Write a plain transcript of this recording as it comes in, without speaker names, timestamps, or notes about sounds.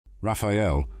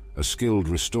Raphael, a skilled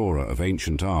restorer of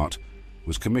ancient art,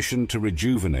 was commissioned to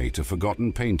rejuvenate a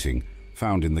forgotten painting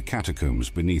found in the catacombs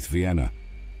beneath Vienna.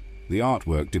 The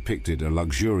artwork depicted a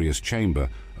luxurious chamber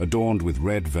adorned with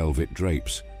red velvet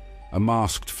drapes. A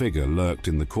masked figure lurked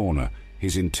in the corner,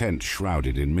 his intent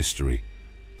shrouded in mystery.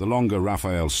 The longer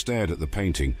Raphael stared at the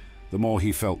painting, the more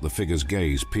he felt the figure's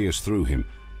gaze pierce through him,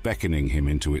 beckoning him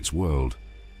into its world.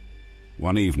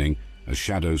 One evening, as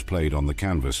shadows played on the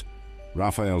canvas,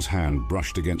 Raphael's hand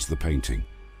brushed against the painting.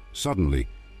 Suddenly,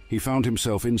 he found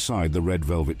himself inside the red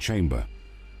velvet chamber.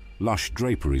 Lush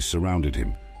draperies surrounded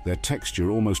him, their texture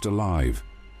almost alive.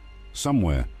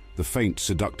 Somewhere, the faint,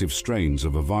 seductive strains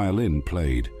of a violin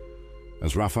played.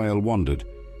 As Raphael wandered,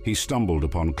 he stumbled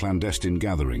upon clandestine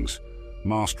gatherings,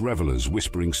 masked revelers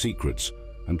whispering secrets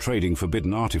and trading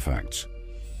forbidden artifacts.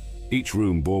 Each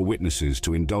room bore witnesses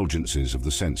to indulgences of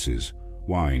the senses,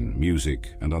 wine,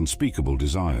 music, and unspeakable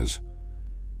desires.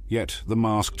 Yet the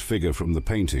masked figure from the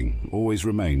painting always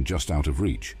remained just out of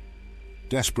reach.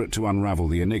 Desperate to unravel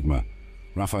the enigma,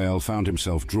 Raphael found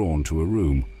himself drawn to a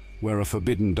room where a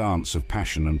forbidden dance of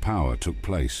passion and power took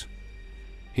place.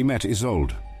 He met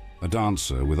Isolde, a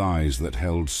dancer with eyes that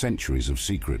held centuries of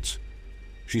secrets.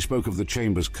 She spoke of the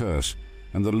chamber's curse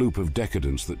and the loop of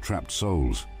decadence that trapped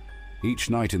souls. Each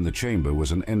night in the chamber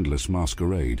was an endless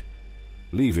masquerade.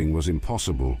 Leaving was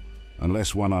impossible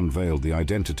unless one unveiled the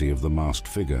identity of the masked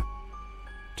figure.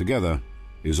 Together,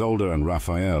 Isolde and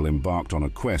Raphael embarked on a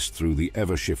quest through the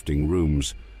ever-shifting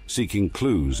rooms, seeking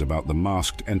clues about the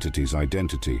masked entity's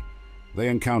identity. They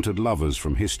encountered lovers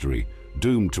from history,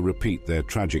 doomed to repeat their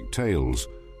tragic tales,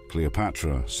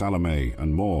 Cleopatra, Salome,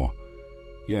 and more.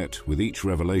 Yet, with each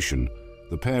revelation,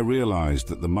 the pair realized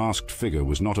that the masked figure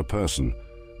was not a person,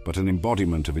 but an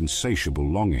embodiment of insatiable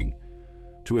longing.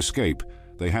 To escape,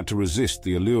 they had to resist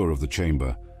the allure of the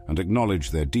chamber and acknowledge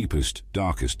their deepest,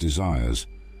 darkest desires.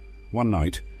 One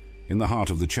night, in the heart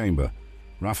of the chamber,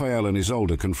 Raphael and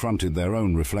Isolde confronted their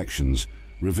own reflections,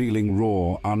 revealing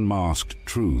raw, unmasked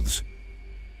truths.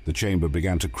 The chamber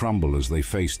began to crumble as they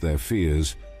faced their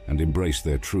fears and embraced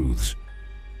their truths.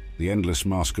 The endless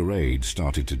masquerade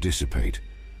started to dissipate.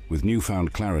 With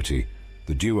newfound clarity,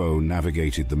 the duo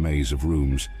navigated the maze of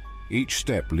rooms, each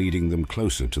step leading them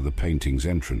closer to the painting's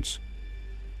entrance.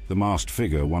 The masked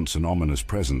figure, once an ominous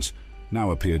presence,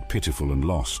 now appeared pitiful and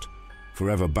lost,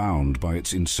 forever bound by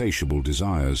its insatiable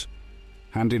desires.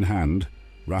 Hand in hand,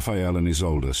 Raphael and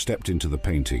Isolde stepped into the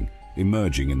painting,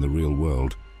 emerging in the real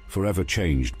world, forever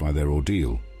changed by their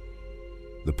ordeal.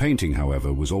 The painting,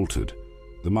 however, was altered.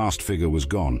 The masked figure was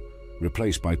gone,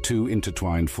 replaced by two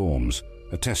intertwined forms,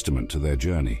 a testament to their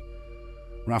journey.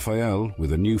 Raphael,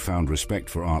 with a newfound respect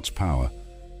for art's power,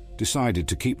 decided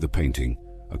to keep the painting,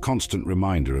 a constant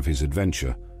reminder of his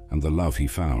adventure and the love he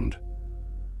found.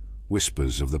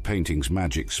 Whispers of the painting's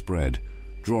magic spread,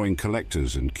 drawing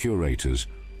collectors and curators,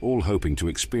 all hoping to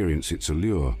experience its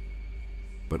allure.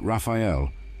 But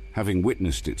Raphael, having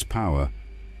witnessed its power,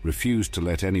 refused to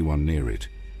let anyone near it,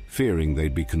 fearing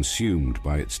they'd be consumed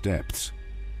by its depths.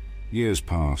 Years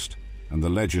passed, and the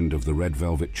legend of the Red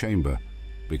Velvet Chamber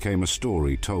became a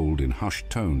story told in hushed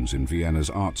tones in Vienna's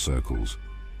art circles.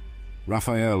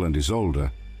 Raphael and Isolde,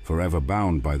 forever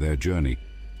bound by their journey,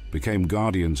 became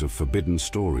guardians of forbidden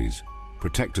stories,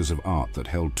 protectors of art that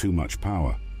held too much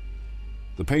power.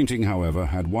 The painting, however,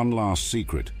 had one last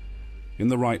secret. In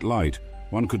the right light,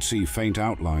 one could see faint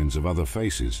outlines of other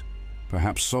faces,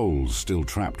 perhaps souls still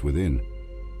trapped within.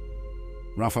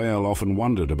 Raphael often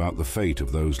wondered about the fate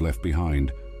of those left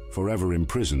behind, forever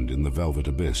imprisoned in the velvet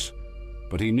abyss.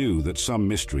 But he knew that some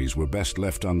mysteries were best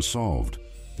left unsolved,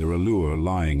 their allure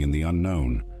lying in the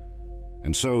unknown.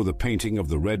 And so the painting of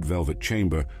the Red Velvet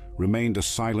Chamber remained a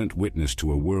silent witness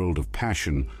to a world of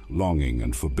passion, longing,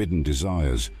 and forbidden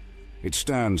desires. It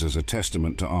stands as a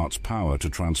testament to art's power to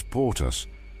transport us,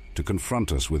 to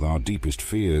confront us with our deepest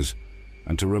fears,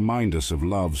 and to remind us of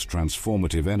love's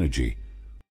transformative energy.